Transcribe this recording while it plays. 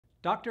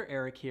Dr.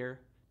 Eric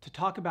here to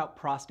talk about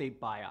prostate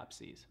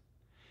biopsies.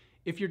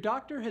 If your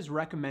doctor has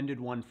recommended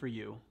one for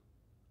you,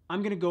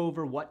 I'm going to go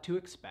over what to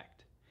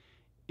expect.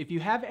 If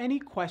you have any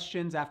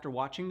questions after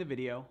watching the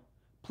video,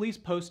 please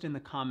post in the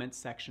comments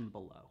section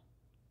below.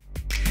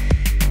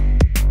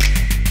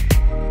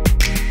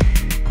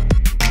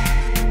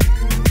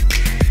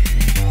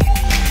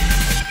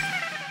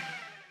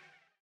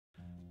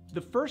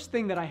 The first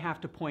thing that I have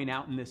to point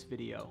out in this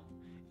video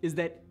is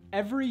that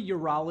every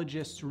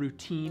urologist's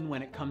routine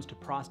when it comes to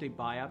prostate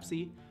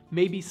biopsy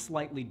may be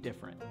slightly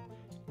different.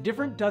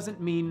 Different doesn't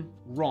mean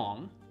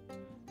wrong,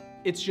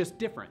 it's just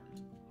different.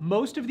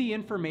 Most of the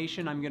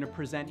information I'm going to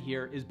present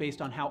here is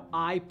based on how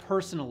I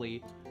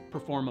personally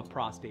perform a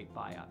prostate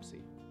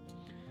biopsy.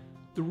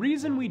 The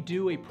reason we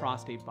do a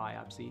prostate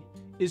biopsy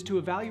is to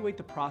evaluate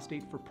the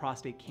prostate for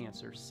prostate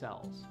cancer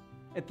cells.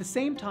 At the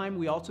same time,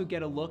 we also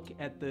get a look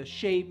at the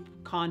shape,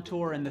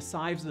 contour, and the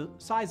size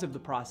of the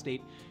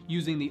prostate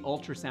using the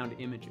ultrasound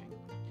imaging.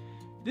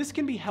 This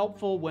can be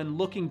helpful when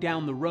looking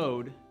down the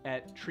road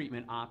at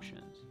treatment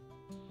options.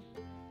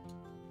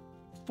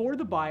 For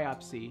the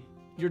biopsy,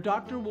 your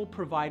doctor will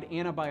provide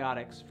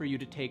antibiotics for you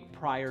to take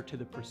prior to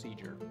the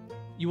procedure.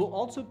 You will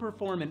also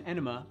perform an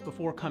enema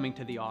before coming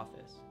to the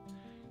office.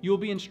 You will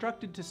be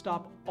instructed to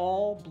stop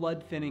all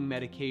blood-thinning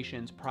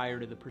medications prior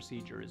to the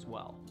procedure as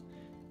well.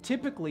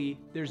 Typically,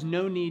 there's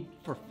no need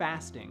for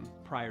fasting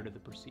prior to the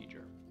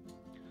procedure.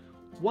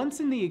 Once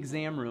in the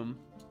exam room,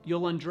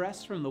 you'll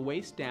undress from the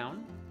waist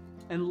down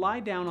and lie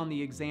down on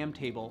the exam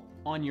table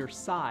on your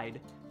side,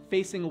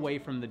 facing away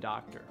from the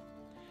doctor.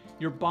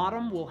 Your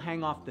bottom will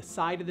hang off the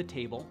side of the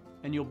table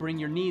and you'll bring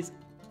your knees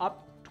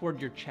up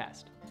toward your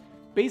chest.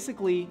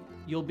 Basically,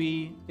 you'll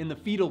be in the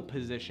fetal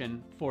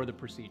position for the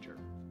procedure.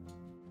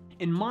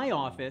 In my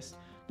office,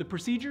 the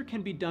procedure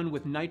can be done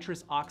with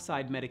nitrous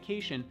oxide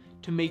medication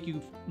to make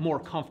you more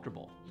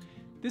comfortable.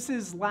 This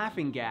is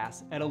laughing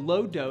gas at a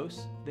low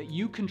dose that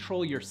you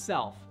control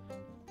yourself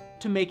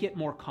to make it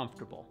more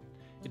comfortable.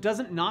 It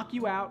doesn't knock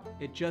you out,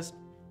 it just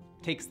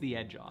takes the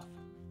edge off.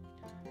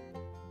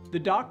 The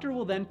doctor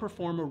will then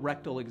perform a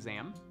rectal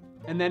exam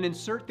and then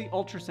insert the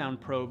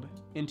ultrasound probe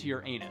into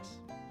your anus.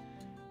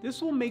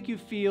 This will make you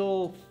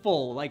feel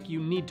full, like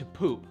you need to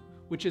poop,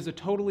 which is a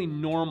totally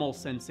normal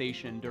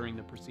sensation during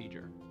the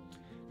procedure.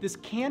 This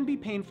can be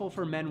painful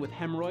for men with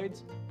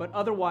hemorrhoids, but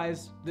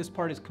otherwise, this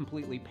part is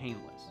completely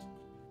painless.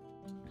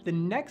 The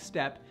next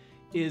step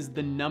is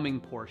the numbing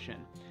portion.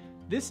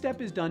 This step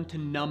is done to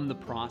numb the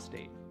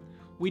prostate.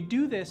 We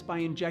do this by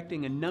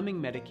injecting a numbing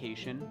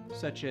medication,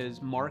 such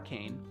as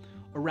Marcaine,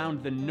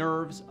 around the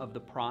nerves of the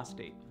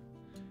prostate.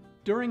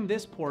 During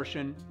this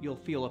portion, you'll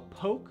feel a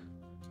poke,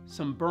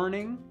 some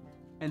burning,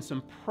 and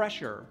some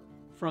pressure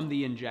from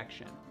the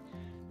injection.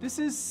 This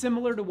is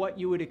similar to what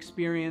you would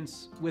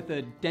experience with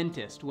a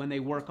dentist when they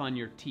work on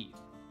your teeth.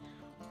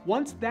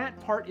 Once that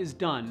part is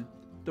done,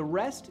 the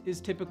rest is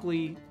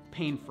typically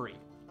pain-free.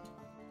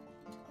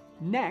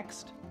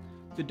 Next,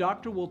 the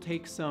doctor will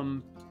take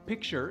some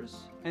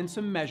pictures and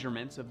some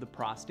measurements of the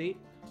prostate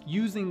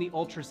using the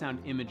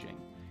ultrasound imaging.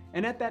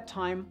 And at that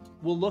time,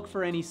 we'll look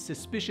for any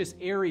suspicious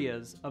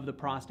areas of the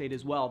prostate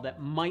as well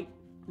that might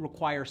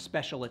require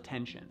special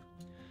attention.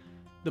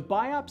 The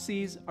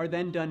biopsies are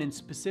then done in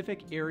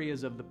specific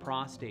areas of the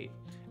prostate,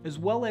 as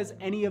well as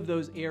any of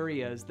those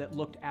areas that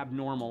looked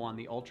abnormal on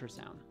the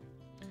ultrasound.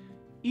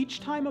 Each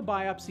time a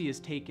biopsy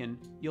is taken,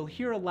 you'll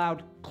hear a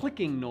loud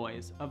clicking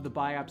noise of the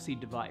biopsy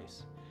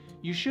device.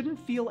 You shouldn't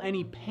feel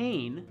any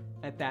pain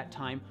at that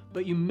time,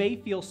 but you may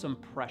feel some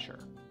pressure.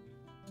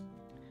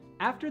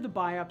 After the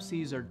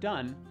biopsies are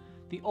done,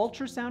 the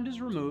ultrasound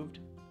is removed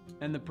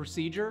and the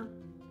procedure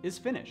is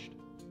finished.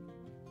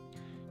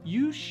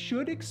 You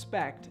should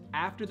expect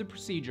after the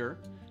procedure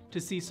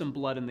to see some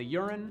blood in the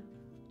urine,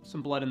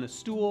 some blood in the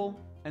stool,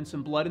 and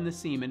some blood in the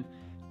semen,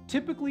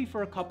 typically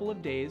for a couple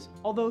of days,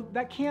 although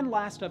that can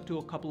last up to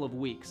a couple of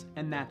weeks,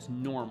 and that's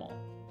normal.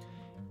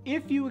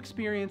 If you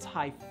experience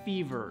high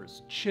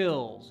fevers,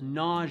 chills,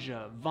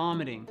 nausea,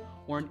 vomiting,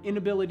 or an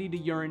inability to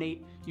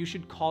urinate, you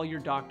should call your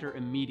doctor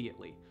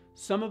immediately.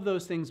 Some of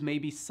those things may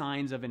be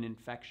signs of an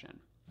infection.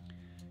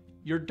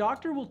 Your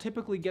doctor will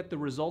typically get the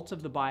results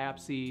of the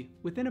biopsy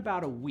within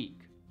about a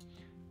week.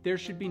 There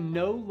should be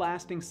no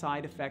lasting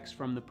side effects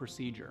from the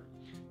procedure.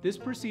 This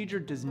procedure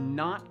does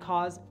not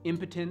cause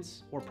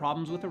impotence or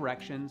problems with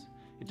erections.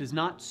 It does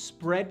not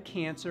spread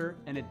cancer,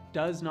 and it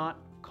does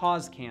not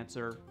cause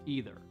cancer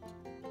either.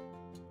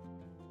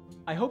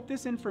 I hope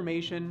this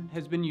information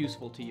has been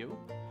useful to you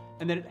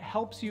and that it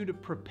helps you to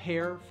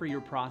prepare for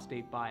your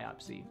prostate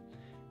biopsy,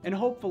 and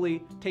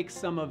hopefully take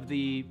some of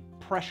the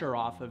pressure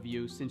off of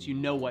you since you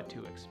know what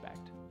to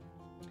expect.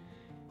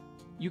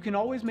 You can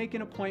always make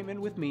an appointment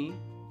with me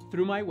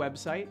through my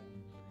website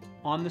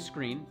on the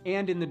screen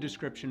and in the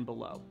description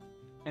below.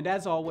 And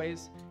as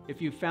always,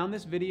 if you found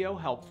this video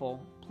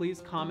helpful,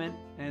 please comment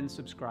and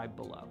subscribe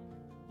below.